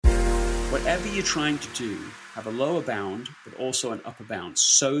Whatever you're trying to do, have a lower bound, but also an upper bound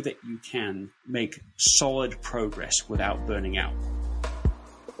so that you can make solid progress without burning out.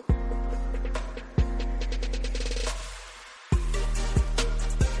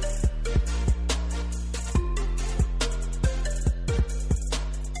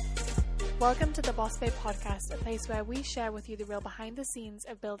 Welcome to the Boss Babe Podcast, a place where we share with you the real behind the scenes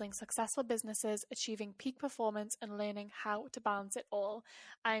of building successful businesses, achieving peak performance, and learning how to balance it all.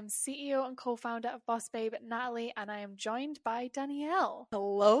 I'm CEO and co-founder of Boss Babe, Natalie, and I am joined by Danielle.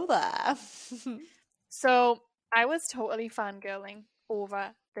 Hello there. So I was totally fangirling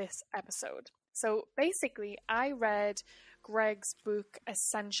over this episode. So basically, I read Greg's book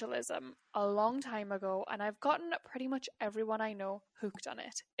Essentialism a long time ago, and I've gotten pretty much everyone I know hooked on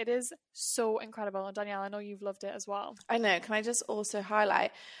it. It is so incredible. And Danielle, I know you've loved it as well. I know. Can I just also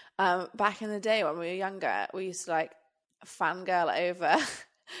highlight, back in the day when we were younger, we used to like fangirl over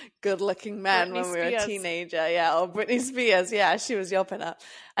good-looking men Britney when we were Spears. a teenager. Yeah, or Britney Spears. Yeah, she was yopping up.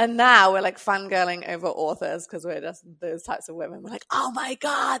 And now we're like fangirling over authors because we're just those types of women. We're like, oh my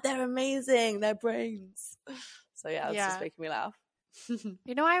God, they're amazing. Their brains. So yeah, it's just making me laugh.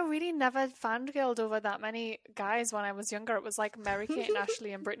 You know, I really never fangirled over that many guys when I was younger. It was like Mary-Kate and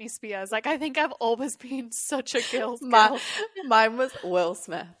Ashley and Britney Spears. Like, I think I've always been such a girl. Mine was Will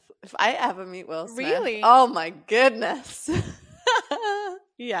Smith. If I ever meet Will Smith. Really? Oh my goodness.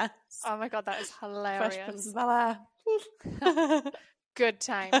 Yes. Oh my God, that is hilarious. Fresh Prince of Bel-Air. Good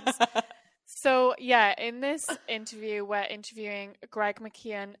times. So yeah, in this interview, we're interviewing Greg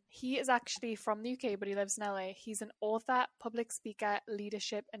McKeown. He is actually from the UK, but he lives in LA. He's an author, public speaker,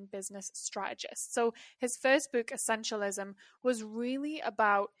 leadership, and business strategist. So his first book, Essentialism, was really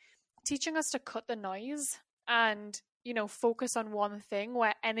about teaching us to cut the noise and, you know, focus on one thing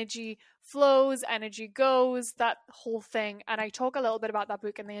where energy flows, energy goes, that whole thing. And I talk a little bit about that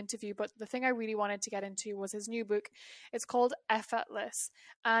book in the interview, but the thing I really wanted to get into was his new book. It's called Effortless,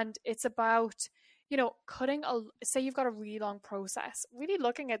 and it's about, you know, say you've got a really long process, really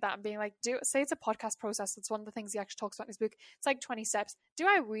looking at that and being like, say it's a podcast process. That's one of the things he actually talks about in his book. It's like 20 steps. Do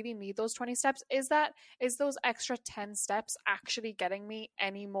I really need those 20 steps? Is those extra 10 steps actually getting me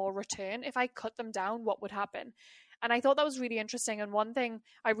any more return? If I cut them down, what would happen? And I thought that was really interesting. And one thing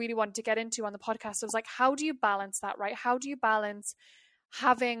I really wanted to get into on the podcast was like, how do you balance that, right? How do you balance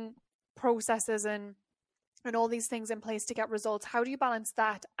having processes and all these things in place to get results? How do you balance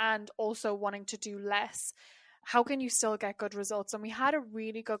that and also wanting to do less? How can you still get good results? And we had a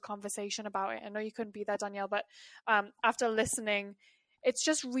really good conversation about it. I know you couldn't be there, Danielle, but after listening, it's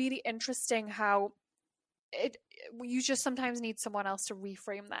just really interesting how you just sometimes need someone else to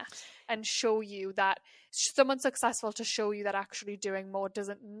reframe that and show you that someone successful to show you that actually doing more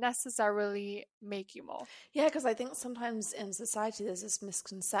doesn't necessarily make you more. Yeah, because I think sometimes in society there's this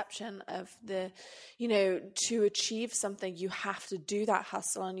misconception of to achieve something you have to do that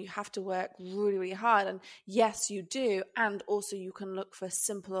hustle and you have to work really, really hard. And yes, you do. And also you can look for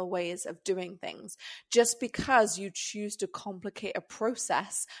simpler ways of doing things. Just because you choose to complicate a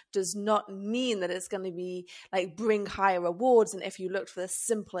process does not mean that it's going to be like bring higher rewards than if you looked for the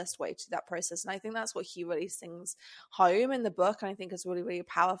simplest way to that process. And I think that's what he really sings home in the book, and I think is really, really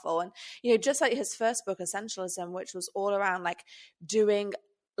powerful. And just like his first book, Essentialism, which was all around like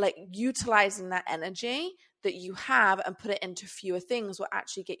utilizing that energy that you have and put it into fewer things will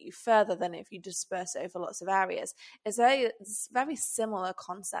actually get you further than if you disperse it over lots of areas. It's very similar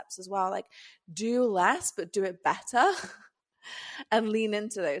concepts as well, like do less but do it better. And lean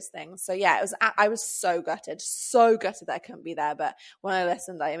into those things. So yeah, I was so gutted that I couldn't be there. But when I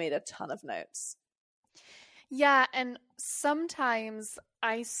listened, I made a ton of notes. Yeah, and sometimes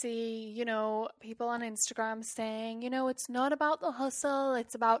I see, people on Instagram saying, it's not about the hustle,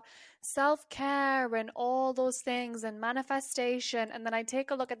 it's about self-care and all those things and manifestation. And then I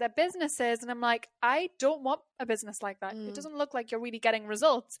take a look at their businesses and I'm like, I don't want a business like that. It doesn't look like you're really getting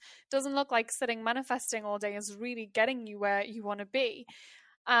results. It doesn't look like sitting manifesting all day is really getting you where you want to be.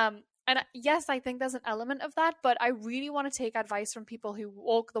 And yes, I think there's an element of that, but I really want to take advice from people who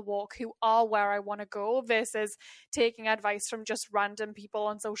walk the walk, who are where I want to go, versus taking advice from just random people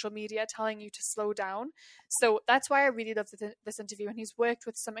on social media telling you to slow down. So that's why I really loved this interview. And he's worked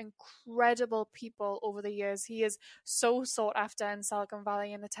with some incredible people over the years. He is so sought after in Silicon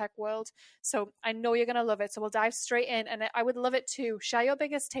Valley in the tech world. So I know you're going to love it. So we'll dive straight in. And I would love it too. Share your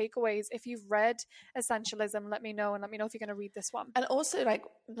biggest takeaways. If you've read Essentialism, let me know. And let me know if you're going to read this one. And also, like,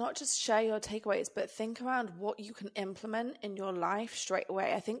 not just share your takeaways, but think around what you can implement in your life straight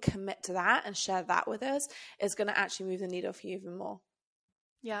away. I think commit to that and share that with us is going to actually move the needle for you even more.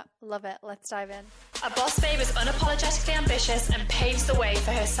 Yeah, love it. Let's dive in. A boss babe is unapologetically ambitious and paves the way for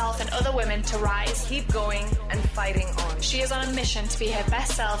herself and other women to rise. Keep going and fighting on. She is on a mission to be her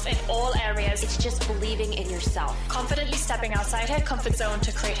best self in all areas. It's just believing in yourself. Confidently stepping outside her comfort zone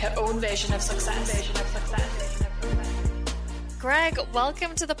to create her own version of success. Greg,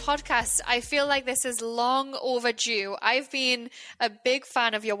 welcome to the podcast. I feel like this is long overdue. I've been a big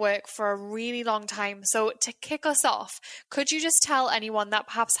fan of your work for a really long time. So to kick us off, could you just tell anyone that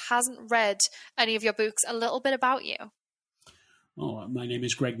perhaps hasn't read any of your books a little bit about you? Oh, my name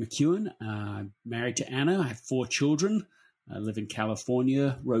is Greg McKeown. I'm married to Anna. I have 4 children. I live in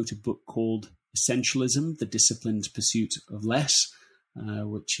California. Wrote a book called Essentialism, The Disciplined Pursuit of Less,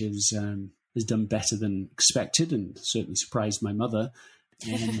 which is... has done better than expected and certainly surprised my mother,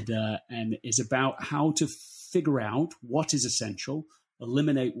 and is about how to figure out what is essential,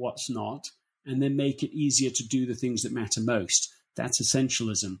 eliminate what's not, and then make it easier to do the things that matter most. That's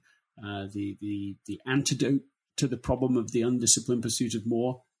essentialism. The antidote to the problem of the undisciplined pursuit of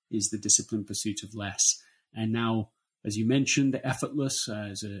more is the disciplined pursuit of less. And now, as you mentioned, The Effortless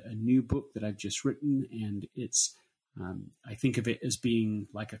is a new book that I've just written, and it's I think of it as being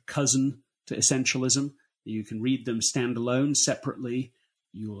like a cousin to essentialism. You can read them standalone, separately.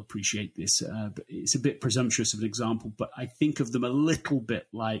 You'll appreciate this, but it's a bit presumptuous of an example, but I think of them a little bit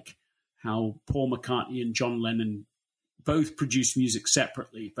like how Paul McCartney and John Lennon both produced music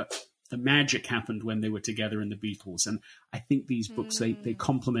separately, but the magic happened when they were together in the Beatles. And I think these books, they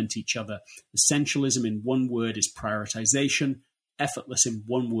complement each other. Essentialism in one word is prioritization. Effortless in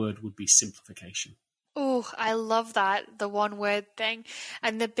one word would be simplification. Oh, I love that, the one word thing.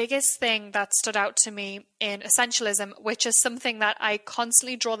 And the biggest thing that stood out to me in essentialism, which is something that I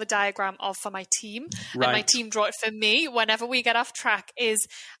constantly draw the diagram of for my team, right, and my team draw it for me whenever we get off track, is,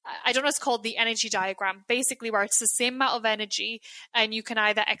 I don't know, it's called the energy diagram, basically where it's the same amount of energy and you can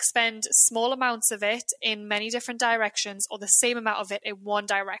either expend small amounts of it in many different directions or the same amount of it in one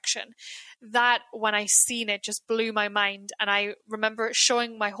direction. That, when I seen it, just blew my mind. And I remember it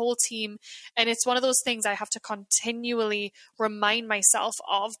showing my whole team. And it's one of those things I have to continually remind myself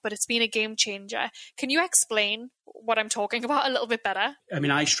of, but it's been a game changer. Can you explain what I'm talking about a little bit better? I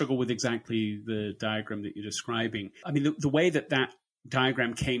mean, I struggle with exactly the diagram that you're describing. I mean, the way that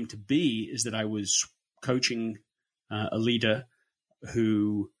diagram came to be is that I was coaching a leader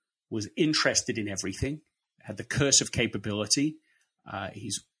who was interested in everything, had the curse of capability.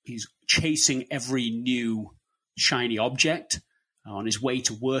 He's chasing every new shiny object. On his way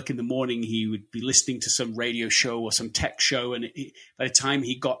to work in the morning, he would be listening to some radio show or some tech show. And by the time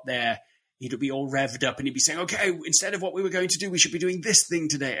he got there, he'd be all revved up and he'd be saying, okay, instead of what we were going to do, we should be doing this thing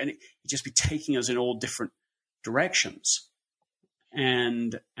today. And he'd just be taking us in all different directions.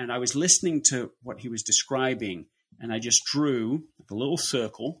 And I was listening to what he was describing, and I just drew a little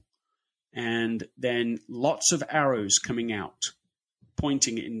circle and then lots of arrows coming out,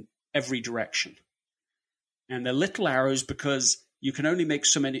 pointing in every direction. And they're little arrows because you can only make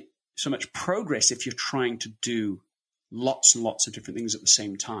so much progress if you're trying to do lots and lots of different things at the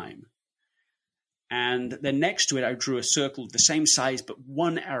same time. And then next to it, I drew a circle of the same size, but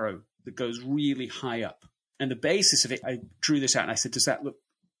one arrow that goes really high up. And the basis of it, I drew this out and I said, does that look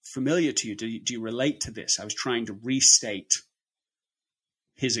familiar to you? Do you relate to this? I was trying to restate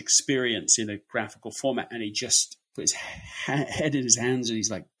his experience in a graphical format, and he just put his head in his hands and he's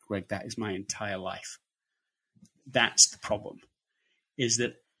like, Greg, that is my entire life. That's the problem, is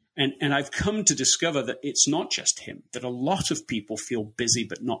that, and I've come to discover that it's not just him, that a lot of people feel busy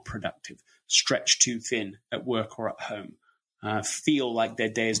but not productive, stretched too thin at work or at home, feel like their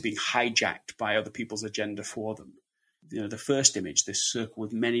day is being hijacked by other people's agenda for them. You know, the first image, this circle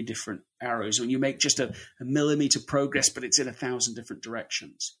with many different arrows, when you make just a millimeter progress, but it's in 1,000 different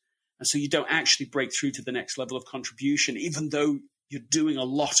directions. And so you don't actually break through to the next level of contribution, even though you're doing a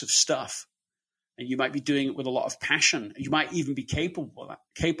lot of stuff. And you might be doing it with a lot of passion. You might even be capable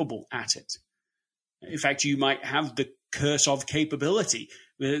at it. In fact, you might have the curse of capability.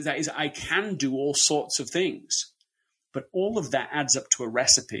 That is, I can do all sorts of things. But all of that adds up to a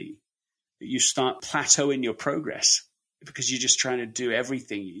recipe that you start plateauing your progress because you're just trying to do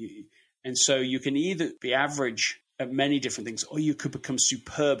everything. And so you can either be average at many different things, or you could become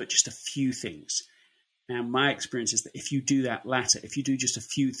superb at just a few things. Now, my experience is that if you do that latter, if you do just a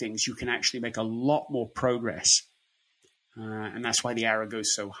few things, you can actually make a lot more progress. And that's why the arrow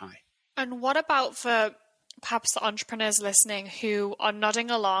goes so high. And what about for perhaps the entrepreneurs listening who are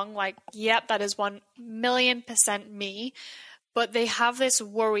nodding along like, yep, that is 1,000,000% me, but they have this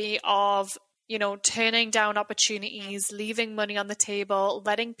worry of turning down opportunities, leaving money on the table,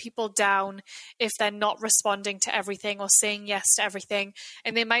 letting people down if they're not responding to everything or saying yes to everything.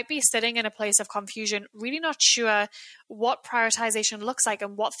 And they might be sitting in a place of confusion, really not sure what prioritization looks like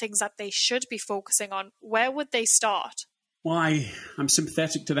and what things that they should be focusing on. Where would they start? Well, I'm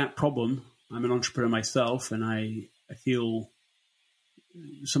sympathetic to that problem. I'm an entrepreneur myself, and I feel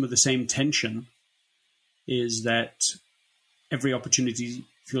some of the same tension is that every opportunity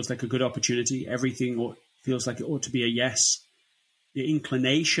feels like a good opportunity. Everything feels like it ought to be a yes. The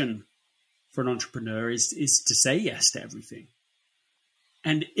inclination for an entrepreneur is to say yes to everything.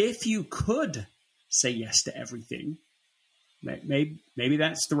 And if you could say yes to everything, maybe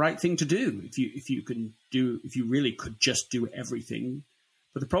that's the right thing to do. If you really could just do everything,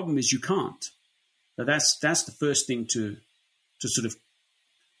 but the problem is you can't. Now that's the first thing to sort of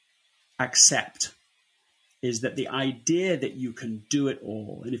accept, is that the idea that you can do it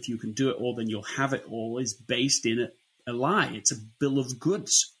all, and if you can do it all, then you'll have it all, is based in a lie. It's a bill of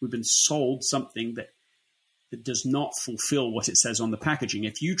goods. We've been sold something that does not fulfill what it says on the packaging.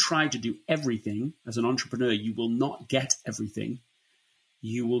 If you try to do everything as an entrepreneur, you will not get everything.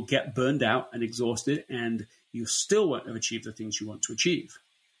 You will get burned out and exhausted, and you still won't have achieved the things you want to achieve.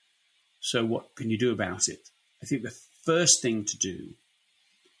 So what can you do about it? I think the first thing to do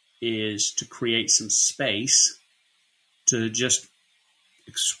is to create some space to just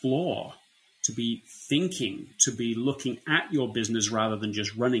explore, to be thinking, to be looking at your business rather than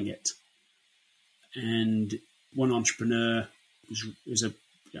just running it. And one entrepreneur was a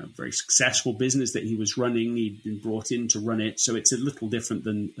very successful business that he was running. He'd been brought in to run it. So it's a little different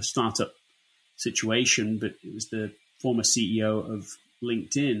than a startup situation, but it was the former CEO of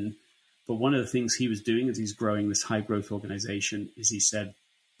LinkedIn. But one of the things he was doing as he's growing this high growth organization is he said,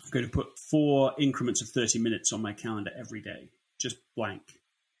 I'm going to put 4 increments of 30 minutes on my calendar every day, just blank.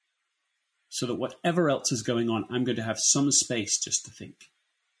 So that whatever else is going on, I'm going to have some space just to think.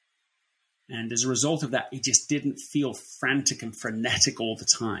 And as a result of that, he just didn't feel frantic and frenetic all the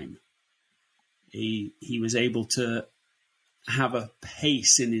time. He was able to have a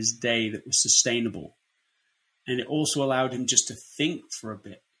pace in his day that was sustainable. And it also allowed him just to think for a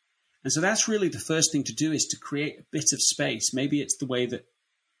bit. And so that's really the first thing to do, is to create a bit of space. Maybe it's the way that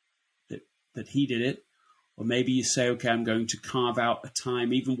he did it. Or maybe you say, okay, I'm going to carve out a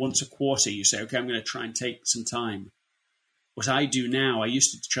time, even once a quarter. You say, okay, I'm going to try and take some time. What I do now, I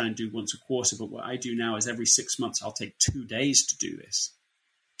used to try and do once a quarter, but what I do now is every 6 months, I'll take 2 days to do this,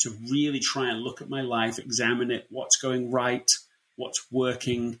 to really try and look at my life, examine it, what's going right, what's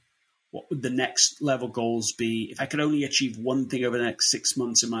working, what would the next level goals be? If I could only achieve one thing over the next 6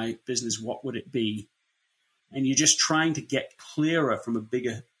 months in my business, what would it be? And you're just trying to get clearer from a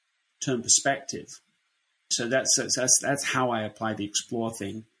bigger term perspective. So that's how I apply the explore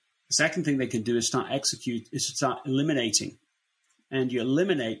thing. The second thing they can do is start eliminating. And you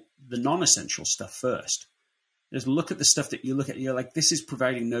eliminate the non-essential stuff first. Just look at the stuff that you look at, you're like, this is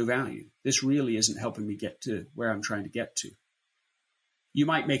providing no value. This really isn't helping me get to where I'm trying to get to. You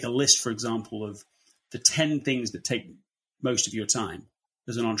might make a list, for example, of the 10 things that take most of your time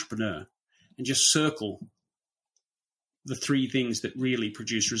as an entrepreneur, and just circle the 3 things that really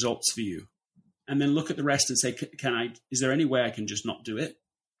produce results for you. And then look at the rest and say, is there any way I can just not do it?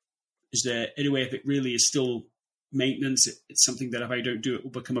 Is there any way, if it really is still maintenance, it's something that if I don't do it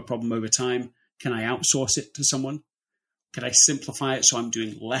will become a problem over time, can I outsource it to someone? Can I simplify it so I'm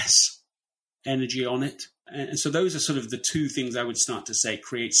doing less energy on it? And so those are sort of the 2 things I would start to say: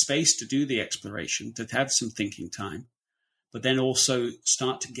 create space to do the exploration, to have some thinking time, but then also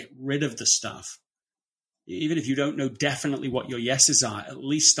start to get rid of the stuff. Even if you don't know definitely what your yeses are, at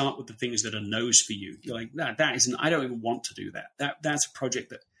least start with the things that are no's for you. You're like, that isn't, I don't even want to do that. That's a project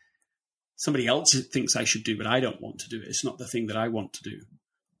that somebody else thinks I should do, but I don't want to do it. It's not the thing that I want to do,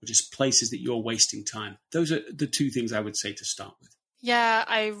 or just places that you're wasting time. Those are the 2 things I would say to start with. Yeah,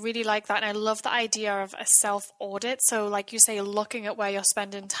 I really like that. And I love the idea of a self-audit. So like you say, looking at where you're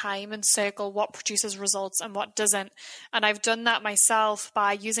spending time and circle what produces results and what doesn't. And I've done that myself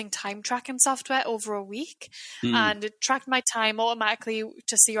by using time tracking software over a week. And it tracked my time automatically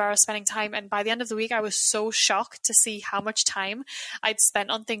to see where I was spending time. And by the end of the week, I was so shocked to see how much time I'd spent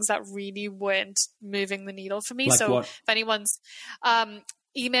on things that really weren't moving the needle for me. Like so what? If anyone's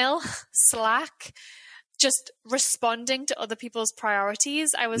email, Slack, just responding to other people's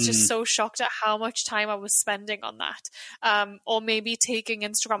priorities, I was just so shocked at how much time I was spending on that. Or maybe taking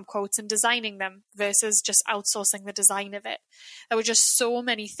Instagram quotes and designing them versus just outsourcing the design of it. There were just so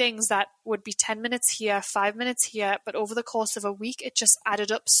many things that would be 10 minutes here, 5 minutes here, but over the course of a week, it just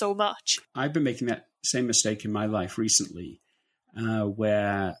added up so much. I've been making that same mistake in my life recently,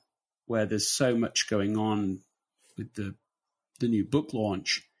 where where there's so much going on with the new book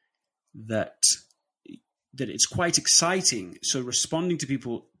launch that it's quite exciting. So responding to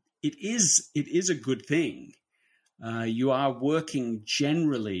people, it is a good thing. You are working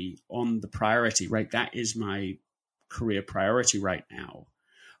generally on the priority, right? That is my career priority right now.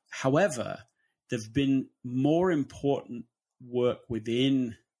 However, there've been more important work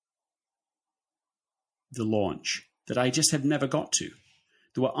within the launch that I just have never got to.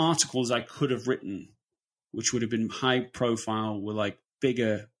 There were articles I could have written, which would have been high profile, were like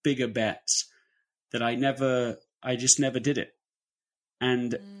bigger bets that I just never did it.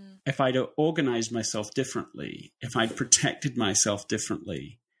 And if I'd organized myself differently, if I'd protected myself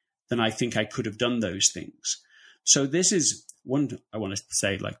differently, then I think I could have done those things. So this is one I want to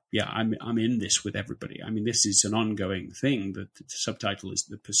say, like, yeah, I'm in this with everybody. I mean, this is an ongoing thing. The subtitle is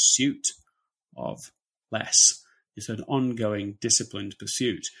The Pursuit of Less. It's an ongoing disciplined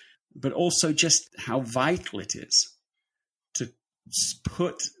pursuit, but also just how vital it is to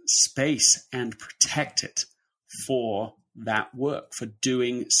put space and protect it for that work, for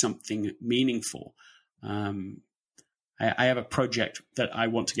doing something meaningful. I have a project that I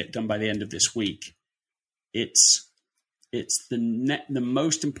want to get done by the end of this week. It's the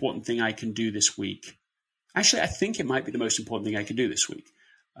most important thing I can do this week. Actually, I think it might be the most important thing I can do this week.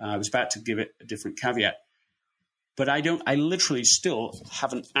 I was about to give it a different caveat, but I literally still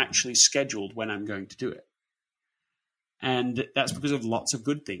haven't actually scheduled when I'm going to do it. And that's because of lots of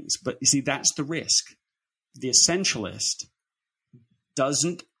good things. But you see, that's the risk. The essentialist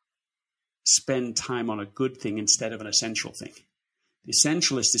doesn't spend time on a good thing instead of an essential thing. The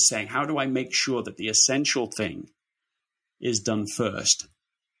essentialist is saying, how do I make sure that the essential thing is done first?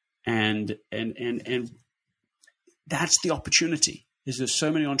 And that's the opportunity. There's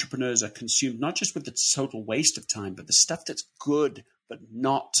so many entrepreneurs are consumed not just with the total waste of time, but the stuff that's good, but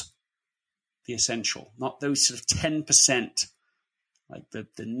not the essential, not those sort of 10%, like the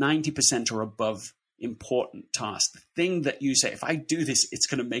 90% or above important task. The thing that you say, if I do this, it's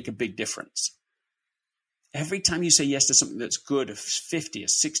going to make a big difference. Every time you say yes to something that's good, a 50 or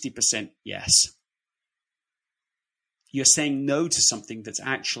 60% yes, you're saying no to something that's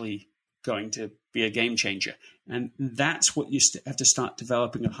actually going to be a game changer. And that's what you have to start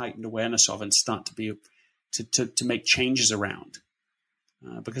developing a heightened awareness of and start to be to make changes around.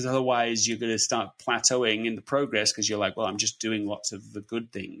 Because otherwise you're going to start plateauing in the progress because you're like, well, I'm just doing lots of the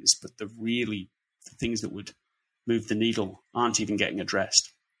good things, but the things that would move the needle aren't even getting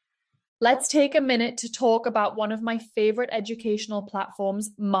addressed. Let's take a minute to talk about one of my favorite educational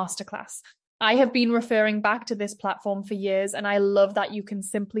platforms, Masterclass. I have been referring back to this platform for years, and I love that you can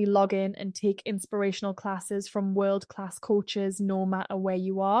simply log in and take inspirational classes from world-class coaches no matter where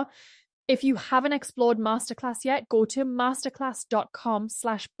you are. If you haven't explored Masterclass yet, go to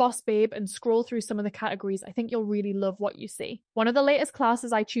masterclass.com/bossbabe and scroll through some of the categories. I think you'll really love what you see. One of the latest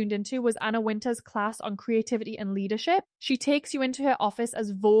classes I tuned into was Anna Wintour's class on creativity and leadership. She takes you into her office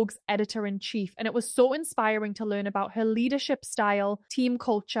as Vogue's editor-in-chief, and it was so inspiring to learn about her leadership style, team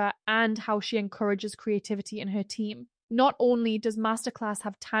culture, and how she encourages creativity in her team. Not only does Masterclass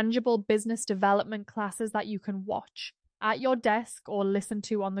have tangible business development classes that you can watch at your desk or listen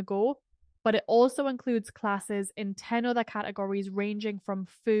to on the go, but it also includes classes in 10 other categories ranging from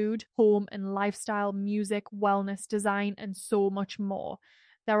food, home and lifestyle, music, wellness, design, and so much more.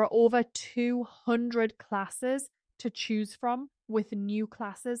 There are over 200 classes to choose from, with new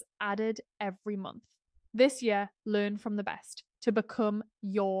classes added every month. This year, learn from the best to become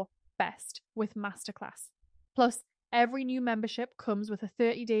your best with Masterclass. Plus, every new membership comes with a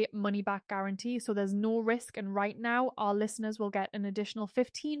 30-day money-back guarantee, so there's no risk. And right now, our listeners will get an additional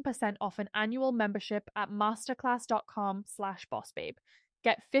 15% off an annual membership at masterclass.com/bossbabe.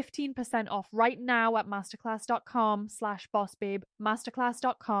 Get 15% off right now at masterclass.com/bossbabe,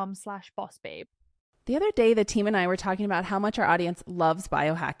 masterclass.com/bossbabe. The other day, the team and I were talking about how much our audience loves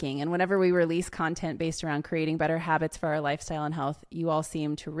biohacking. And whenever we release content based around creating better habits for our lifestyle and health, you all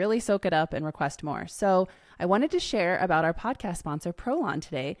seem to really soak it up and request more. So I wanted to share about our podcast sponsor, Prolon,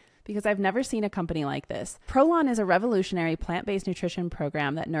 today, because I've never seen a company like this. Prolon is a revolutionary plant-based nutrition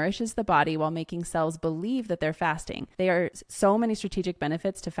program that nourishes the body while making cells believe that they're fasting. There are so many strategic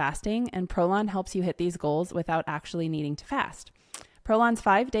benefits to fasting, and Prolon helps you hit these goals without actually needing to fast. Prolon's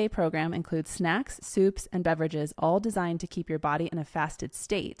 5-day program includes snacks, soups, and beverages, all designed to keep your body in a fasted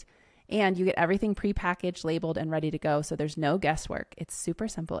state. And you get everything prepackaged, labeled, and ready to go, so there's no guesswork. It's super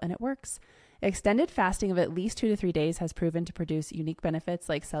simple, and it works. Extended fasting of at least 2 to 3 days has proven to produce unique benefits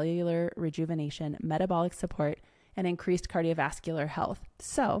like cellular rejuvenation, metabolic support, and increased cardiovascular health.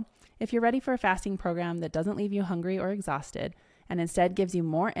 So, if you're ready for a fasting program that doesn't leave you hungry or exhausted, and instead gives you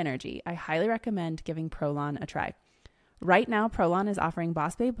more energy, I highly recommend giving Prolon a try. Right now, Prolon is offering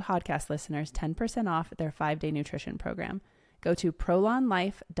Boss Babe podcast listeners 10% off their 5-day nutrition program. Go to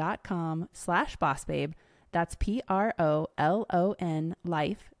prolonlife.com/bossbabe. That's PROLON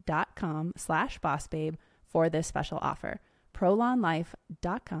life.com/bossbabe for this special offer.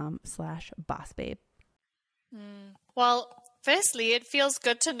 prolonlife.com/bossbabe. Well, firstly, it feels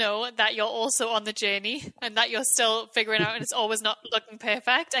good to know that you're also on the journey and that you're still figuring out and it's always not looking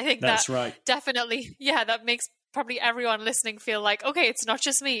perfect. I think that's that right. Definitely, that makes probably everyone listening feel like, okay, it's not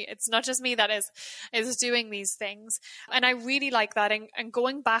just me. It's not just me that is doing these things. And I really like that. And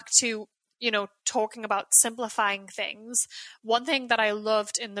going back to, talking about simplifying things, one thing that I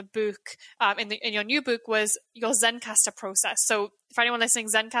loved in the book, in your new book, was your Zencastr process. So for anyone listening,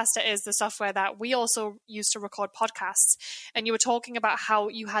 Zencastr is the software that we also use to record podcasts. And you were talking about how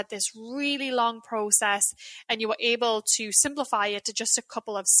you had this really long process and you were able to simplify it to just a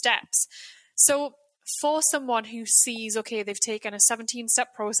couple of steps. So for someone who sees, okay, they've taken a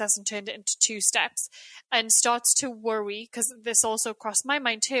 17-step process and turned it into 2 steps and starts to worry, because this also crossed my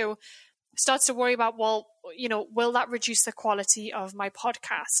mind too, starts to worry about, well, will that reduce the quality of my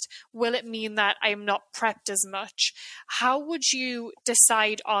podcast? Will it mean that I'm not prepped as much? How would you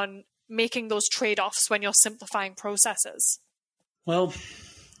decide on making those trade-offs when you're simplifying processes? Well,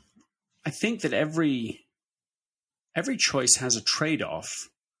 I think that every choice has a trade-off.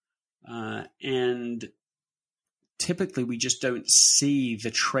 And typically we just don't see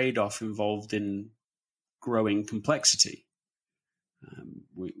the trade-off involved in growing complexity.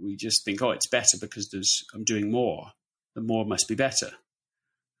 We just think, it's better because I'm doing more. The more must be better.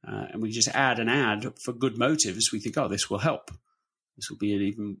 And we just add and add for good motives. We think, this will help. This will be an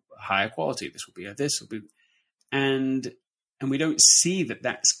even higher quality. This will be and we don't see that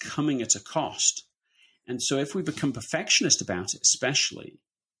that's coming at a cost. And so if we become perfectionist about it, especially,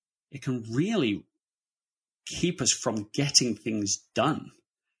 it can really keep us from getting things done,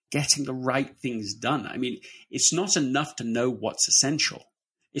 getting the right things done. I mean, it's not enough to know what's essential.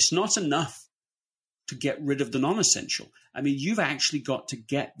 It's not enough to get rid of the non-essential. I mean, you've actually got to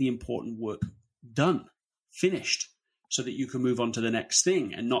get the important work done, finished, so that you can move on to the next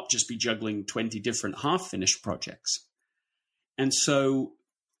thing and not just be juggling 20 different half-finished projects. And so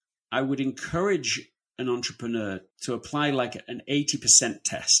I would encourage an entrepreneur to apply like an 80%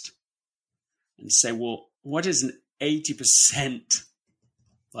 test and say, well, what is an 80%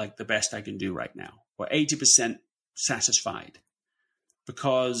 like the best I can do right now, or 80% satisfied?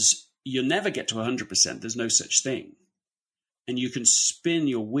 Because you'll never get to 100%. There's no such thing. And you can spin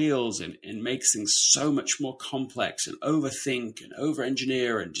your wheels and make things so much more complex and overthink and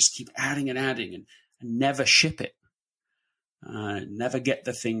over-engineer and just keep adding and adding and never ship it, never get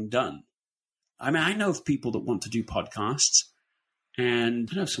the thing done. I mean, I know of people that want to do podcasts, and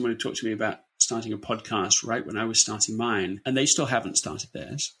I know someone who talked to me about starting a podcast right when I was starting mine, and they still haven't started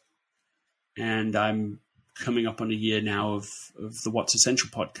theirs. And I'm coming up on a year now of the What's Essential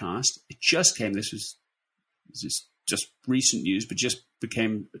podcast. It just came, this is just recent news, but just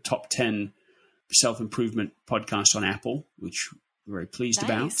became a top 10 self-improvement podcast on Apple, which we're very pleased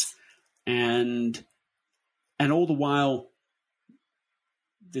about. And all the while,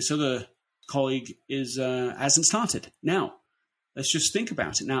 this other colleague hasn't started. Now, let's just think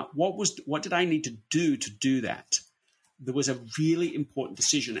about it. Now, what did I need to do that? There was a really important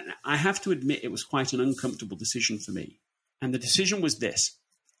decision, and I have to admit it was quite an uncomfortable decision for me. And the decision was this: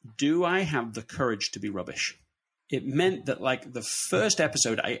 do I have the courage to be rubbish? It meant that like the first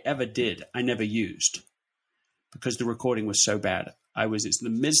episode I ever did, I never used because the recording was so bad. It's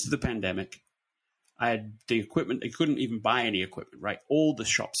in the midst of the pandemic. I had the equipment. I couldn't even buy any equipment, right? All the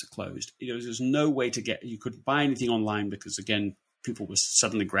shops are closed. There's no way you couldn't buy anything online because, again, people were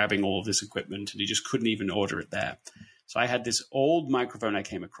suddenly grabbing all of this equipment and you just couldn't even order it there. So I had this old microphone I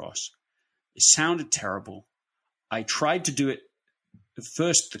came across. It sounded terrible. I tried to do it at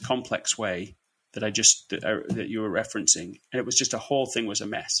first the complex way that you were referencing, and it was just a whole thing was a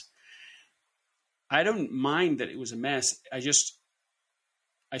mess. I don't mind that it was a mess. I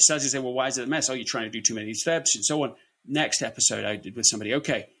started to say, well, why is it a mess? Oh, you're trying to do too many steps and so on. Next episode I did with somebody,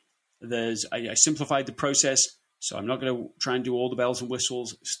 okay, I simplified the process, so I'm not going to try and do all the bells and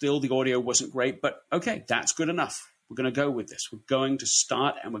whistles. Still, the audio wasn't great, but okay, that's good enough. We're going to go with this. We're going to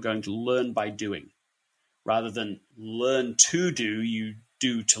start and we're going to learn by doing. Rather than learn to do, you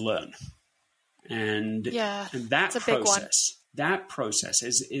do to learn. And that process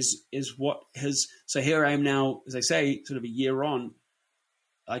is what has, so here I am now, as I say, sort of a year on,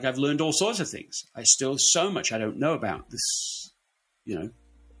 like I've learned all sorts of things. I still so much I don't know about this,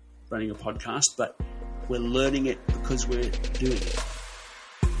 running a podcast, but We're learning it because we're doing it.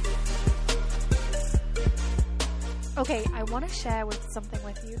 Okay, I want to share something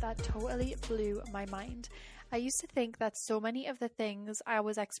with you that totally blew my mind. I used to think that so many of the things I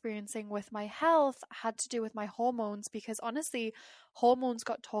was experiencing with my health had to do with my hormones, because honestly, hormones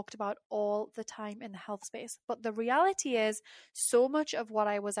got talked about all the time in the health space. But the reality is, so much of what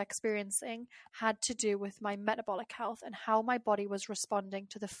I was experiencing had to do with my metabolic health and how my body was responding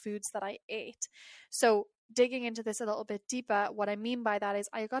to the foods that I ate. So digging into this a little bit deeper, what I mean by that is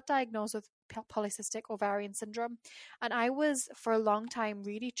I got diagnosed with polycystic ovarian syndrome, and I was for a long time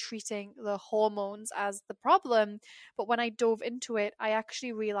really treating the hormones as the problem. But when I dove into it, I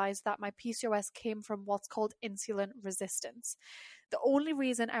actually realized that my PCOS came from what's called insulin resistance. The only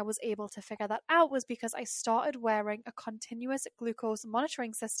reason I was able to figure that out was because I started wearing a continuous glucose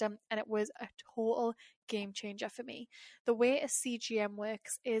monitoring system, and it was a total game changer for me. The way a CGM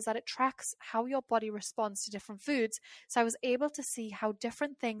works is that it tracks how your body responds to different foods. So I was able to see how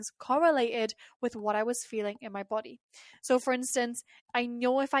different things correlated with what I was feeling in my body. So for instance, I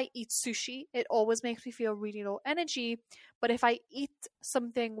know if I eat sushi, it always makes me feel really low energy. But if I eat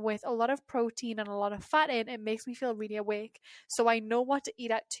something with a lot of protein and a lot of fat in, it makes me feel really awake. So I know what to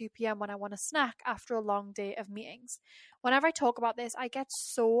eat at 2 p.m. when I want a snack after a long day of meetings. Whenever I talk about this, I get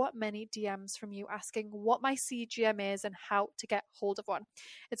so many DMs from you asking what my CGM is and how to get hold of one.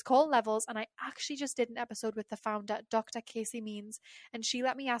 It's called Levels, and I actually just did an episode with the founder, Dr. Casey Means, and she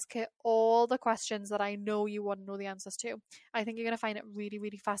let me ask her all the questions that I know you want to know the answers to. I think you're going to find it really,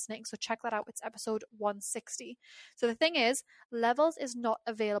 really fascinating, so check that out. It's episode 160. So the thing is, Levels is not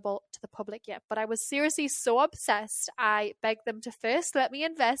available to the public yet, but I was seriously so obsessed, I begged them to first let me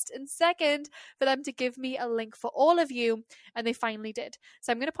invest, and second, for them to give me a link for all of you, and they finally did.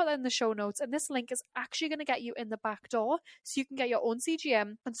 So I'm going to put that in the show notes, and this link is actually going to get you in the back door so you can get your own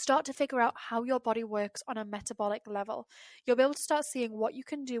CGM and start to figure out how your body works on a metabolic level. You'll be able to start seeing what you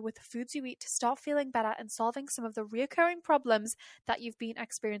can do with the foods you eat to start feeling better and solving some of the recurring problems that you've been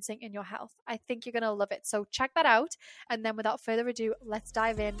experiencing in your health. I think you're going to love it. So check that out, and then without further ado, let's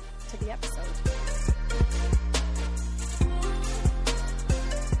dive in to the episode.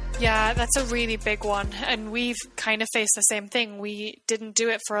 Yeah, that's a really big one. And we've kind of faced the same thing. We didn't do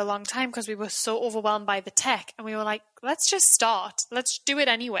it for a long time because we were so overwhelmed by the tech. And we were like, let's just start. Let's do it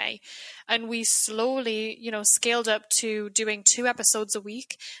anyway. And we slowly, scaled up to doing 2 episodes a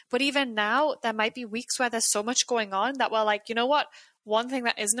week. But even now, there might be weeks where there's so much going on that we're like, you know what? One thing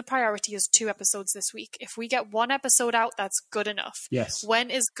that isn't a priority is 2 episodes this week. If we get 1 episode out, that's good enough. Yes. When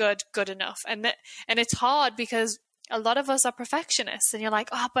is good enough? And it's hard because a lot of us are perfectionists, and you're like,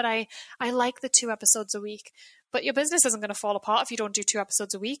 but I like the 2 episodes a week. But your business isn't going to fall apart if you don't do 2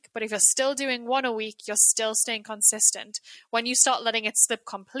 episodes a week. But if you're still doing 1 a week, you're still staying consistent. When you start letting it slip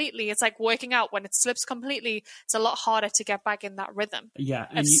completely, it's like working out. When it slips completely, it's a lot harder to get back in that rhythm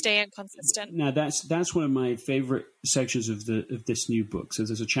of staying consistent. Now, that's one of my favorite sections of this new book. So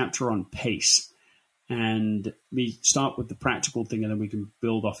there's a chapter on pace. And we start with the practical thing, and then we can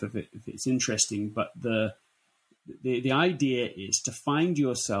build off of it if it's interesting. But the idea is to find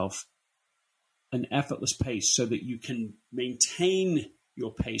yourself an effortless pace so that you can maintain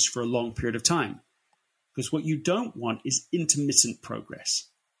your pace for a long period of time. Because what you don't want is intermittent progress.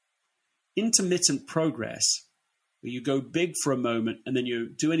 Intermittent progress, where you go big for a moment and then you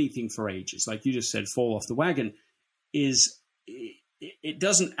do anything for ages, like you just said, fall off the wagon, it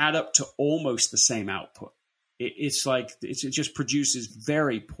doesn't add up to almost the same output. It just produces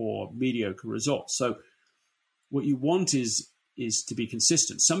very poor, mediocre results. So what you want is to be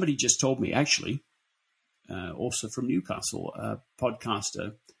consistent. Somebody just told me, actually, also from Newcastle, a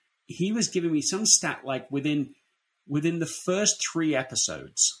podcaster, he was giving me some stat like within the first 3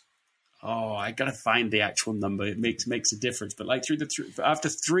 episodes. Oh, I got to find the actual number. It makes a difference. But like after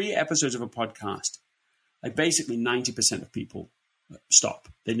 3 episodes of a podcast, like basically 90% of people stop.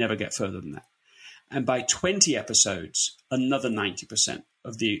 They never get further than that. And by 20 episodes, another 90%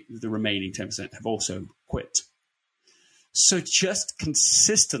 of the remaining 10% have also quit. So just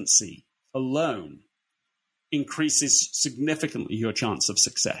consistency alone increases significantly your chance of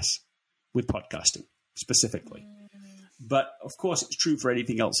success with podcasting specifically. But of course, it's true for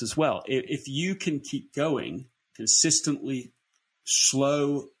anything else as well. If you can keep going consistently,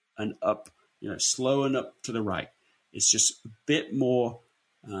 slow and up to the right, it's just a bit more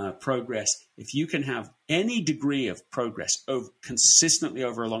progress. If you can have any degree of progress consistently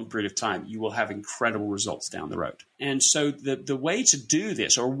over a long period of time, you will have incredible results down the road. And so the way to do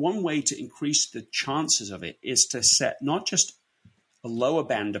this, or one way to increase the chances of it, is to set not just a lower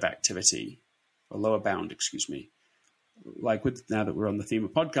bound, like with now that we're on the theme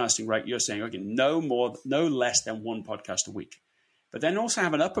of podcasting, right? You're saying, okay, no less than one podcast a week. But then also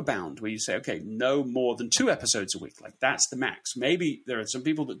have an upper bound where you say, okay, no more than 2 episodes a week. Like that's the max. Maybe there are some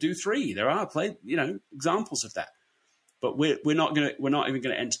people that do 3. There are examples of that. But we're not even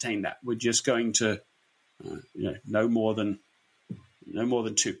going to entertain that. We're just going to no more than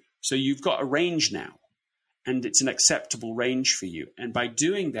 2. So you've got a range now, and it's an acceptable range for you. And by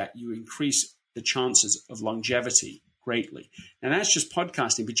doing that, you increase the chances of longevity greatly. And that's just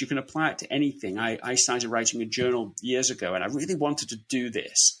podcasting, but you can apply it to anything. I started writing a journal years ago, and I really wanted to do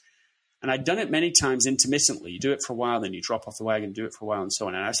this. And I'd done it many times intermittently. You do it for a while, then you drop off the wagon, do it for a while, and so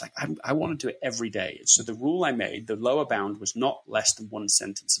on. And I was like, I want to do it every day. So the rule I made, the lower bound was not less than 1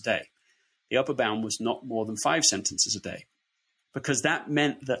 sentence a day. The upper bound was not more than 5 sentences a day. Because that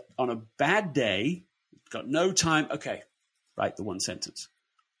meant that on a bad day, you've got no time, okay, write the 1 sentence.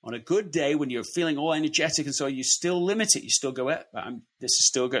 On a good day, when you're feeling all energetic and so on, you still limit it. You still go, this is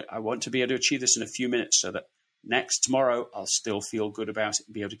still good. I want to be able to achieve this in a few minutes so that tomorrow, I'll still feel good about it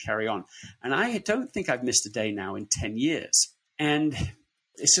and be able to carry on. And I don't think I've missed a day now in 10 years. And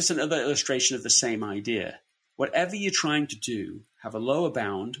it's just another illustration of the same idea. Whatever you're trying to do, have a lower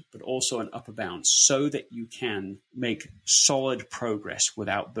bound, but also an upper bound so that you can make solid progress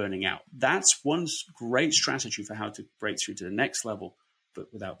without burning out. That's one great strategy for how to break through to the next level,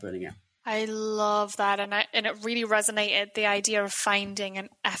 but without burning out. I love that. And it really resonated, the idea of finding an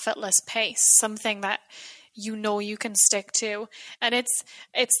effortless pace, something that you can stick to. And it's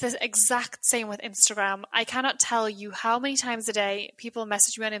the exact same with Instagram. I cannot tell you how many times a day people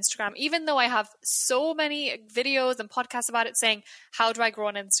message me on Instagram, even though I have so many videos and podcasts about it, saying, how do I grow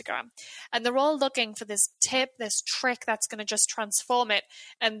on Instagram? And they're all looking for this tip, this trick that's going to just transform it.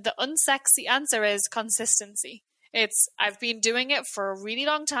 And the unsexy answer is consistency. I've been doing it for a really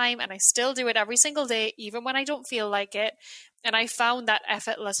long time, and I still do it every single day, even when I don't feel like it. And I found that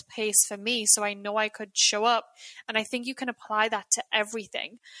effortless pace for me, so I know I could show up. And I think you can apply that to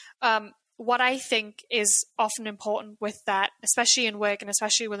everything. What I think is often important with that, especially in work and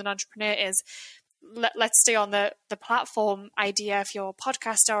especially with an entrepreneur, is let's stay on the platform idea. If you're a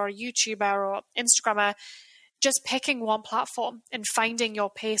podcaster or a YouTuber or Instagrammer, just picking one platform and finding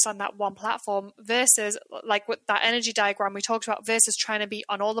your pace on that one platform versus, like with that energy diagram we talked about, versus trying to be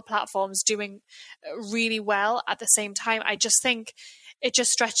on all the platforms doing really well at the same time. I just think it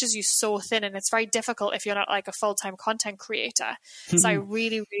just stretches you so thin, and it's very difficult if you're not like a full-time content creator. So I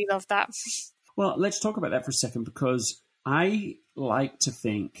really, really love that. Well, let's talk about that for a second, because I like to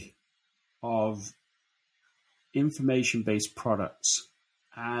think of information-based products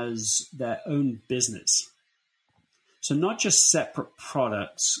as their own business. So not just separate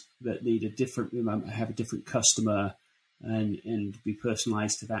products that need have a different customer and be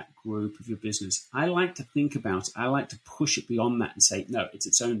personalized to that group of your business. I like to push it beyond that and say, no, it's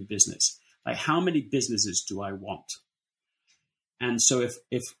its own business. Like, how many businesses do I want? And so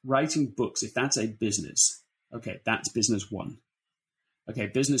if writing books, if that's a business, okay, that's business 1. Okay,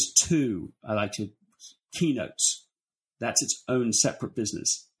 business 2, I like to keynotes. That's its own separate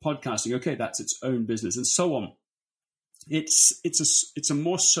business. Podcasting, okay, that's its own business, and so on. It's a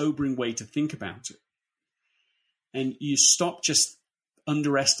more sobering way to think about it. And you stop just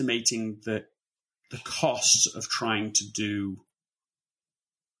underestimating the costs of trying to do,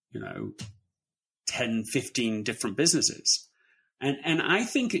 10, 15 different businesses. And I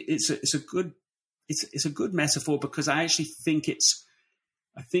think it's a good metaphor, because I actually think it's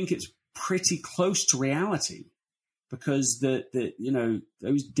pretty close to reality, because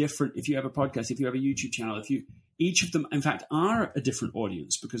those different, if you have a podcast, if you have a YouTube channel, each of them, in fact, are a different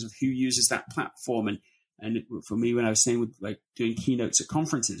audience because of who uses that platform. And for me, when I was saying with like doing keynotes at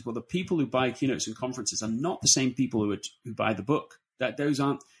conferences, well, the people who buy keynotes and conferences are not the same people who buy the book. They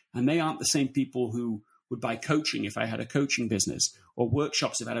aren't the same people who would buy coaching if I had a coaching business, or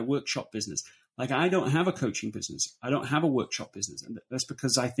workshops if I had a workshop business. Like, I don't have a coaching business. I don't have a workshop business. And that's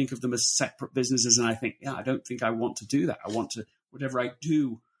because I think of them as separate businesses. And I think, I don't think I want to do that. Whatever I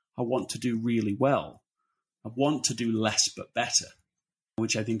do, I want to do really well. I want to do less but better,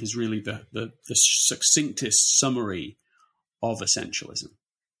 which I think is really the succinctest summary of essentialism.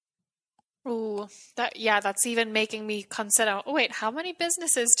 Oh, that's even making me consider, how many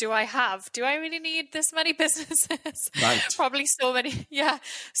businesses do I have? Do I really need this many businesses? Right. Probably so many. Yeah.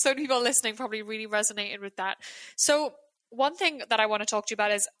 So many people listening probably really resonated with that. So one thing that I want to talk to you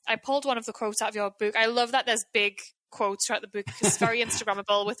about is, I pulled one of the quotes out of your book. I love that there's big quotes throughout the book, because it's very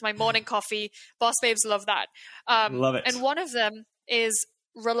Instagrammable. With my morning coffee, boss babes love that. Love it. And one of them is,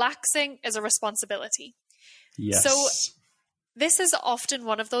 relaxing is a responsibility. Yes. So this is often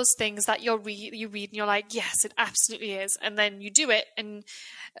one of those things that you read and you're like, yes, it absolutely is. And then you do it, and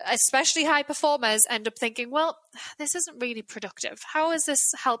especially high performers end up thinking, well, this isn't really productive. How is this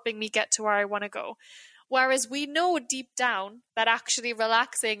helping me get to where I want to go? Whereas we know deep down that actually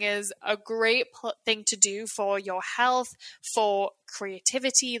relaxing is a great thing to do for your health, for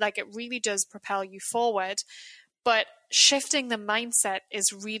creativity. Like, it really does propel you forward. But shifting the mindset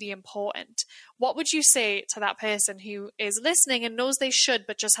is really important. What would you say to that person who is listening and knows they should,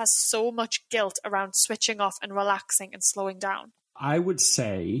 but just has so much guilt around switching off and relaxing and slowing down? I would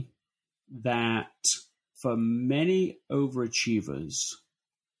say that for many overachievers,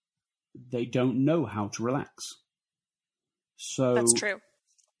 they don't know how to relax. So that's true.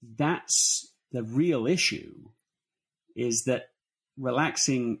 That's the real issue, is that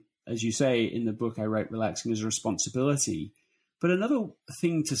relaxing, as you say in the book I write, relaxing is a responsibility. But another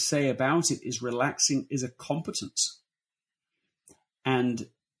thing to say about it is relaxing is a competence. And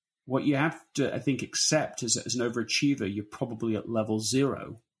what you have to, I think, accept as an overachiever, you're probably at level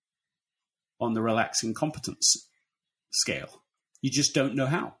 0 on the relaxing competence scale. You just don't know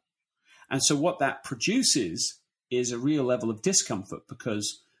how. And so what that produces is a real level of discomfort,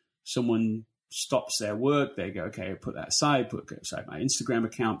 because someone stops their work, they go, okay, put that aside, put aside my Instagram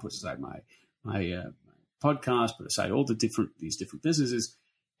account, put aside my podcast, put aside all these different businesses,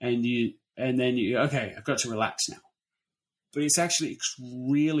 and then you okay, I've got to relax now. But it's actually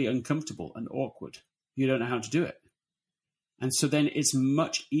really uncomfortable and awkward. You don't know how to do it. And so then it's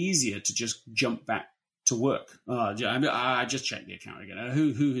much easier to just jump back to work. I just checked the account again.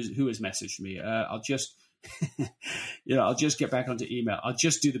 Who has messaged me? I'll just I'll just get back onto email. I'll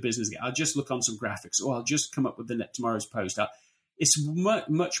just do the business again. I'll just look on some graphics, or I'll just come up with tomorrow's post. It's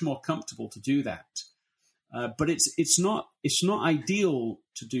much more comfortable to do that, but it's not ideal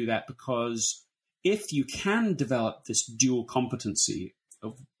to do that, because if you can develop this dual competency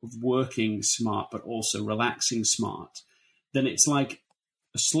of working smart but also relaxing smart, then it's like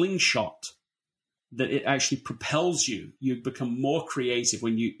a slingshot that it actually propels you. You become more creative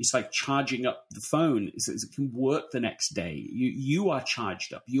it's like charging up the phone. It can work the next day. You are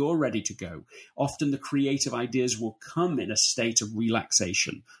charged up. You're ready to go. Often the creative ideas will come in a state of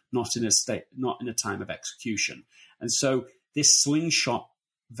relaxation, not in a time of execution. And so this slingshot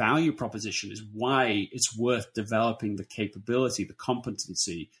value proposition is why it's worth developing the capability, the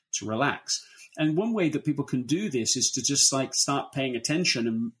competency to relax. And one way that people can do this is to just start paying attention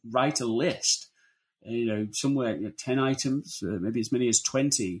and write a list. Somewhere 10 items, maybe as many as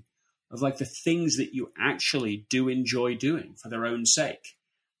 20, of the things that you actually do enjoy doing for their own sake,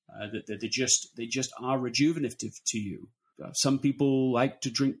 that they just are rejuvenative to you. Some people like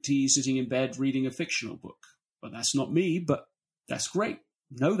to drink tea sitting in bed reading a fictional book, but that's not me. But that's great.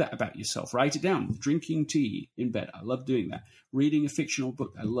 Know that about yourself. Write it down. Drinking tea in bed, I love doing that. Reading a fictional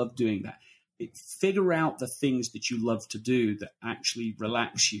book, I love doing that. Figure out the things that you love to do that actually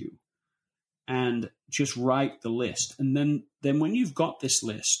relax you, and just write the list. And then when you've got this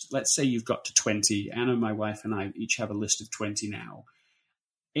list, let's say you've got to 20, Anna, my wife, and I each have a list of 20 now.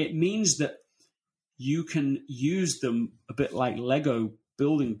 It means that you can use them a bit like Lego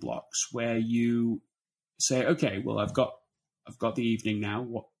building blocks, where you say, okay, well, I've got the evening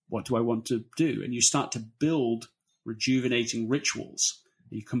now. What do I want to do? And you start to build rejuvenating rituals.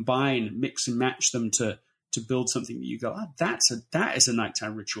 You combine, mix and match them to build something that you go, that is a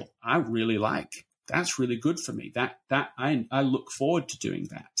nighttime ritual I really like. That's really good for me. That I look forward to doing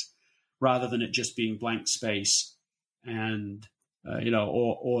that, rather than it just being blank space and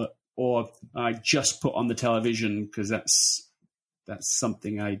or I just put on the television because that's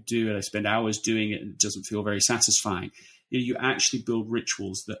something I do and I spend hours doing it and it doesn't feel very satisfying. You actually build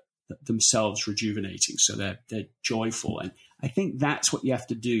rituals that themselves rejuvenating, so they're joyful. And I think that's what you have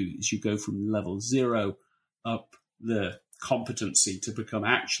to do, is you go from level 0 up the competency to become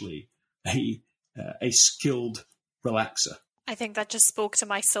actually a skilled relaxer. I think that just spoke to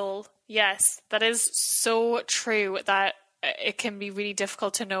my soul. Yes, that is so true, that it can be really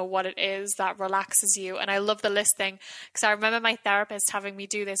difficult to know what it is that relaxes you. And I love the list thing, because I remember my therapist having me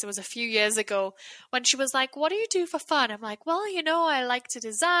do this. It was a few years ago, when she was like, what do you do for fun? I'm like, well, I like to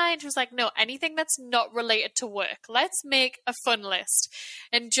design. She was like, no, anything that's not related to work. Let's make a fun list.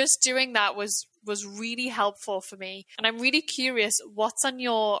 And just doing that was really helpful for me. And I'm really curious, what's on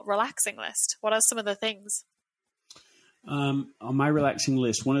your relaxing list? What are some of the things? On my relaxing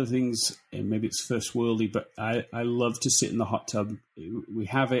list, one of the things, and maybe it's first worldly, but I love to sit in the hot tub. We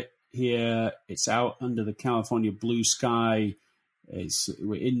have it here. It's out under the California blue sky.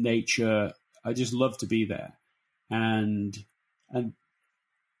 We're in nature. I just love to be there. And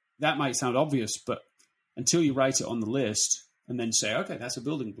that might sound obvious, but until you write it on the list, and then say, okay, that's a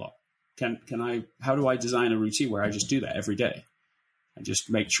building block. How do I design a routine where I just do that every day? And just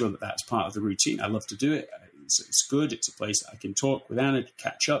make sure that that's part of the routine. I love to do it. It's good. It's a place that I can talk with Anna,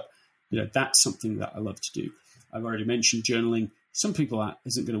 catch up. That's something that I love to do. I've already mentioned journaling. Some people that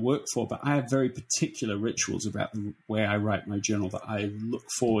isn't going to work for, but I have very particular rituals about the way I write my journal that I look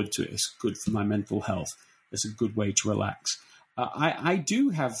forward to. It's good for my mental health. It's a good way to relax. I do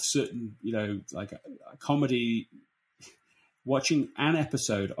have certain, like a comedy, watching an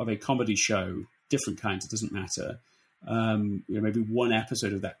episode of a comedy show, different kinds, it doesn't matter. Maybe one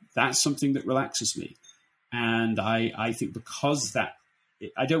episode of that. That's something that relaxes me. And I think because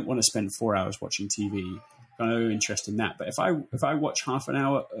I don't want to spend 4 hours watching TV. Got no interest in that. But if I watch half an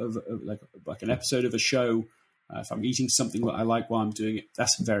hour of like an episode of a show, if I'm eating something that I like while I'm doing it,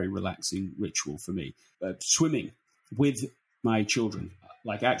 that's a very relaxing ritual for me. Swimming with my children,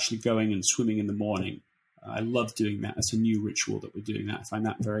 like actually going and swimming in the morning. I love doing that. It's a new ritual that we're doing that. I find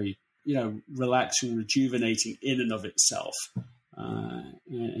that very, relaxing, rejuvenating in and of itself.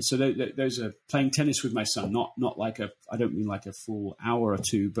 And so those are playing tennis with my son, not like I don't mean like a full hour or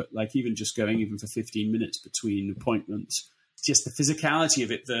two, but like even just going even for 15 minutes between appointments, just the physicality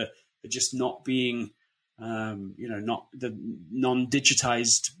of it, the just not being, not the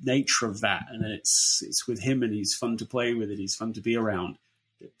non-digitized nature of that. And it's with him and he's fun to play with and he's fun to be around.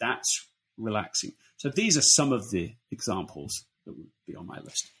 That's relaxing. So these are some of the examples that would be on my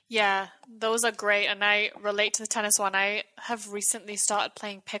list. Yeah, those are great. And I relate to the tennis one. I have recently started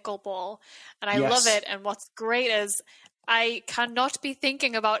playing pickleball and I love it. And what's great is I cannot be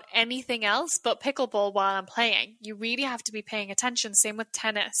thinking about anything else but pickleball while I'm playing. You really have to be paying attention. Same with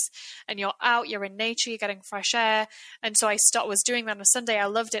tennis. And you're out, you're in nature, you're getting fresh air. And so I was doing that on a Sunday. I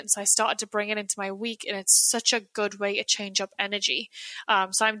loved it. And so I started to bring it into my week. And it's such a good way to change up energy.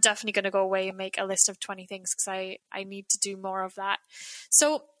 So I'm definitely going to go away and make a list of 20 things because I need to do more of that.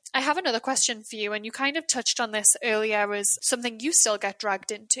 So I have another question for you, and you kind of touched on this earlier, was something you still get dragged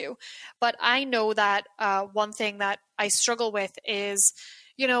into. But I know that one thing that I struggle with is,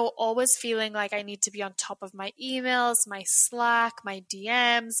 always feeling like I need to be on top of my emails, my Slack, my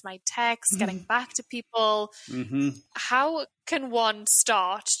DMs, my texts, getting back to people. Mm-hmm. How can one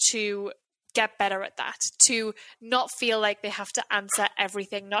start to get better at that, to not feel like they have to answer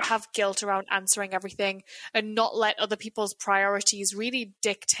everything, not have guilt around answering everything, and not let other people's priorities really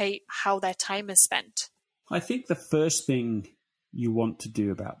dictate how their time is spent? I think the first thing you want to do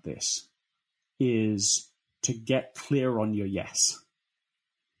about this is to get clear on your yes.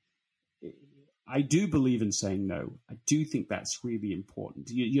 I do believe in saying no. I do think that's really important.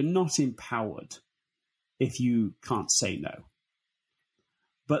 You're not empowered if you can't say no.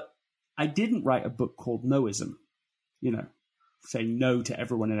 But I didn't write a book called Noism, saying no to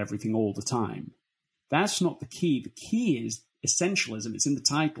everyone and everything all the time. That's not the key. The key is essentialism. It's in the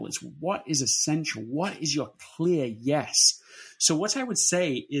title. It's what is essential? What is your clear yes? So what I would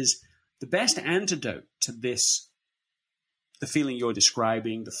say is the best antidote to this, the feeling you're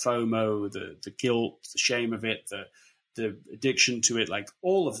describing, the FOMO, the guilt, the shame of it, the addiction to it, like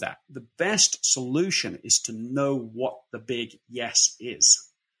all of that, the best solution is to know what the big yes is.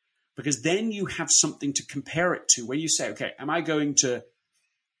 Because then you have something to compare it to where you say, okay, am I going to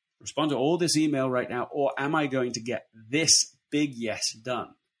respond to all this email right now, or am I going to get this big yes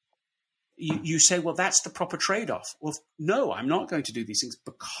done? You say, well, that's the proper trade-off. Well, no, I'm not going to do these things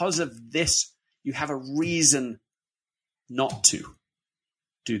because of this. You have a reason not to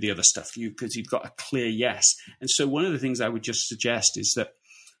do the other stuff because you've got a clear yes. And so one of the things I would just suggest is that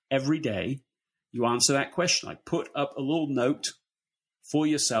every day you answer that question, like put up a little note for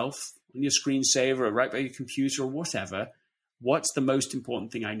yourself on your screensaver or right by your computer or whatever. What's the most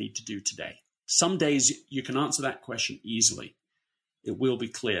important thing I need to do today? Some days you can answer that question easily. It will be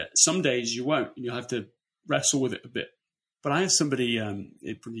clear. Some days you won't, and you'll have to wrestle with it a bit. But I have somebody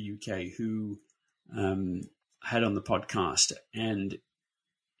from the UK who had on the podcast, and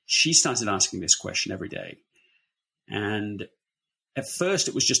she started asking this question every day. And at first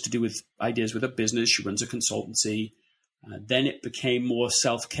it was just to do with ideas with her business. She runs a consultancy. Then it became more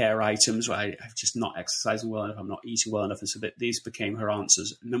self-care items where I'm just not exercising well enough, I'm not eating well enough. And so that these became her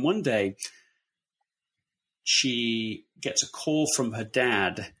answers. And then one day she gets a call from her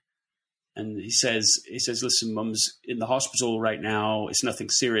dad. And he says, listen, Mum's in the hospital right now. It's nothing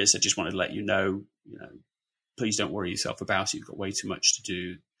serious. I just wanted to let you know, please don't worry yourself about it. You've got way too much to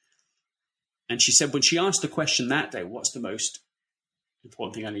do. And she said, when she asked the question that day, what's the most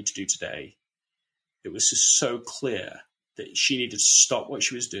important thing I need to do today? It was just so clear that she needed to stop what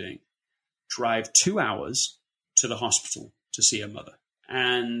she was doing, drive 2 hours to the hospital to see her mother.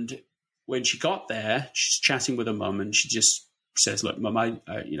 And when she got there, she's chatting with her mum, and she just says, "Look, Mum, I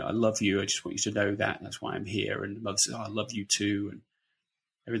love you. I just want you to know that. That's why I'm here." And the mother says, "Oh, I love you too." And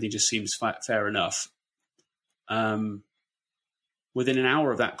everything just seems fair enough. Within an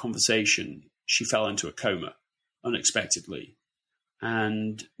hour of that conversation, she fell into a coma unexpectedly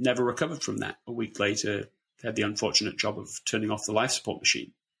and never recovered from that. A week later, they had the unfortunate job of turning off the life support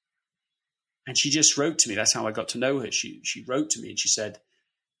machine. And she just wrote to me. That's how I got to know her. She wrote to me and she said,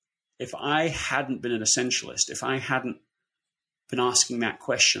 if I hadn't been an essentialist, if I hadn't been asking that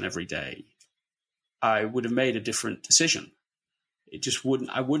question every day, I would have made a different decision. It just wouldn't.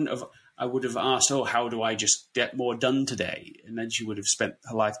 I would have asked, "Oh, how do I just get more done today?" And then she would have spent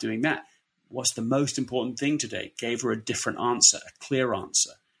her life doing that. What's the most important thing today? Gave her a different answer, a clear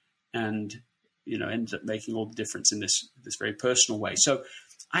answer, and ended up making all the difference in this very personal way. So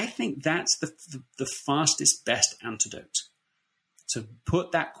I think that's the fastest, best antidote, to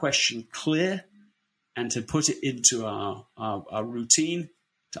put that question clear and to put it into our routine,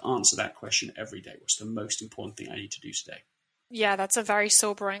 to answer that question every day. What's the most important thing I need to do today? Yeah, that's a very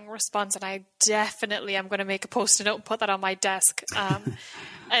sobering response, and I definitely am going to make a post-it note and put that on my desk, and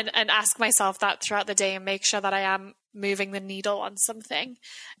ask myself that throughout the day and make sure that I am moving the needle on something.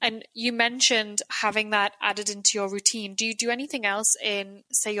 And you mentioned having that added into your routine. Do you do anything else in,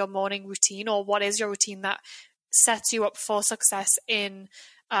 say, your morning routine, or what is your routine that sets you up for success in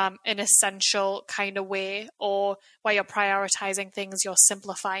an essential kind of way, or where you're prioritizing things, you're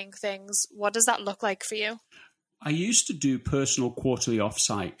simplifying things? What does that look like for you? I used to do personal quarterly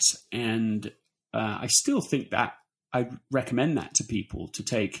offsites, and I still think that I recommend that to people, to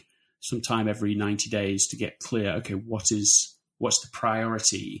take some time every 90 days to get clear. Okay, what's the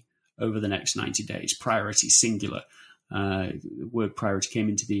priority over the next 90 days? Priority singular. The word priority came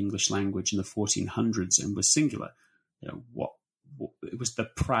into the English language in the 1400s and was singular. What it was the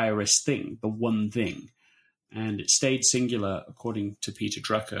priorest thing, the one thing, and it stayed singular according to Peter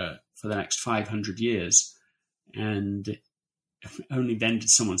Drucker for the next 500 years. And only then did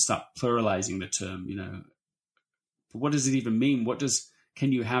someone start pluralizing the term, But what does it even mean?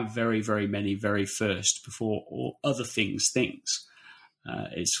 Can you have very, very many very first before all other things?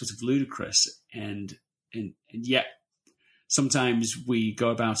 It's sort of ludicrous. And yet sometimes we go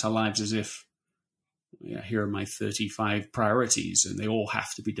about our lives as if, here are my 35 priorities and they all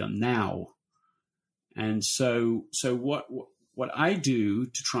have to be done now. And so what I do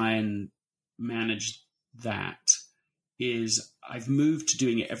to try and manage that is I've moved to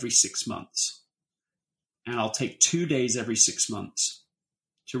doing it every 6 months, and I'll take 2 days every 6 months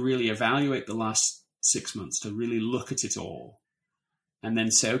to really evaluate the last 6 months, to really look at it all, and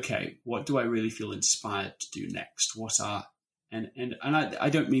then say, okay, what do I really feel inspired to do next? And I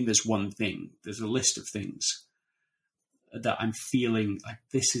don't mean there's one thing. There's a list of things that I'm feeling like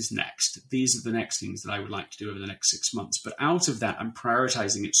this is next. These are the next things that I would like to do over the next 6 months. But out of that, I'm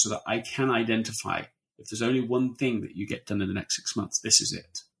prioritizing it so that I can identify, if there's only one thing that you get done in the next 6 months, this is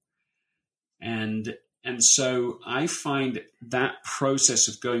it. And so I find that process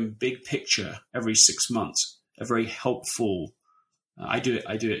of going big picture every 6 months a very helpful. I do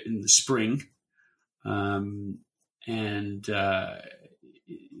it in the spring, so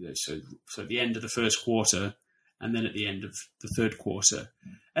at the end of the first quarter, and then at the end of the third quarter.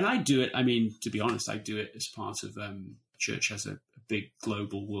 And I do it. I mean, to be honest, I do it as part of church has a big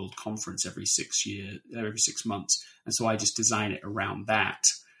global world conference every 6 months, and so I just design it around that,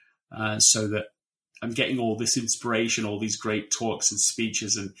 so that I'm getting all this inspiration, all these great talks and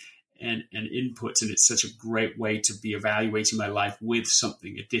speeches and inputs, and it's such a great way to be evaluating my life with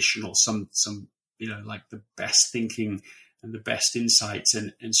something additional, some like the best thinking and the best insights,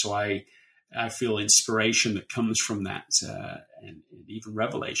 and so I feel inspiration that comes from that, and even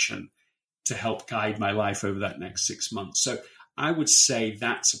revelation to help guide my life over that next 6 months. So I would say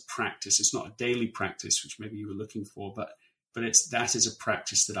that's a practice. It's not a daily practice, which maybe you were looking for, but that is a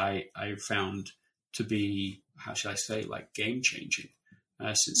practice that I found to be, how should I say, like game changing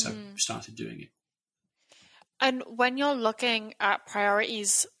since I've started doing it. And when you're looking at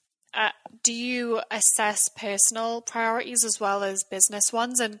priorities, do you assess personal priorities as well as business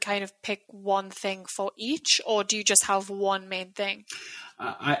ones and kind of pick one thing for each, or do you just have one main thing?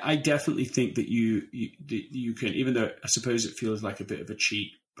 I definitely think that you can, even though I suppose it feels like a bit of a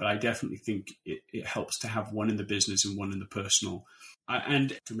cheat, but I definitely think it helps to have one in the business and one in the personal.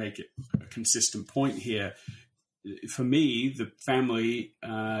 And to make it a consistent point here, for me, the family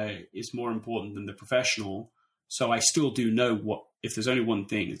is more important than the professional. So I still do know if there's only one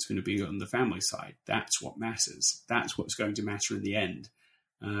thing, it's going to be on the family side. That's what matters. That's what's going to matter in the end,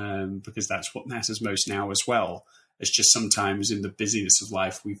 because that's what matters most now as well. It's just sometimes in the busyness of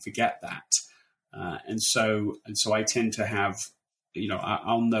life, we forget that. And so I tend to have,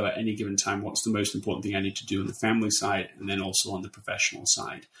 I'll know at any given time what's the most important thing I need to do on the family side, and then also on the professional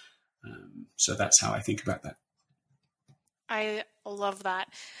side. So that's how I think about that. I love that.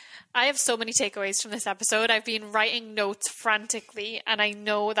 I have so many takeaways from this episode. I've been writing notes frantically, and I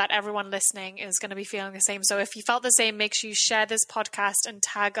know that everyone listening is going to be feeling the same. So if you felt the same, make sure you share this podcast and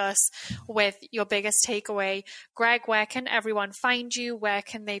tag us with your biggest takeaway. Greg, where can everyone find you? Where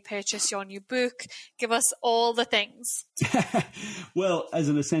can they purchase your new book? Give us all the things. Well, as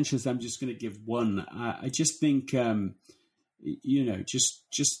an essentialist, I'm just going to give one. I just think,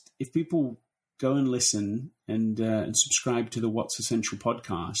 just if people go and listen and subscribe to the What's Essential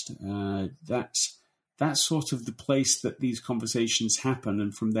podcast. That's sort of the place that these conversations happen,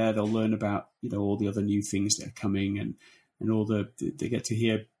 and from there they'll learn about all the other new things that are coming, and they get to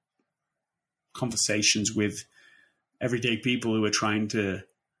hear conversations with everyday people who are trying to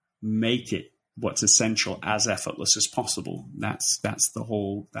make it what's essential as effortless as possible. That's the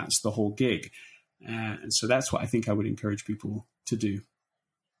whole gig, and so that's what I think I would encourage people to do.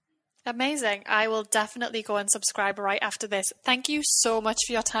 Amazing. I will definitely go and subscribe right after this. Thank you so much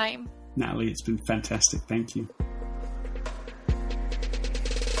for your time. Natalie, it's been fantastic. Thank you.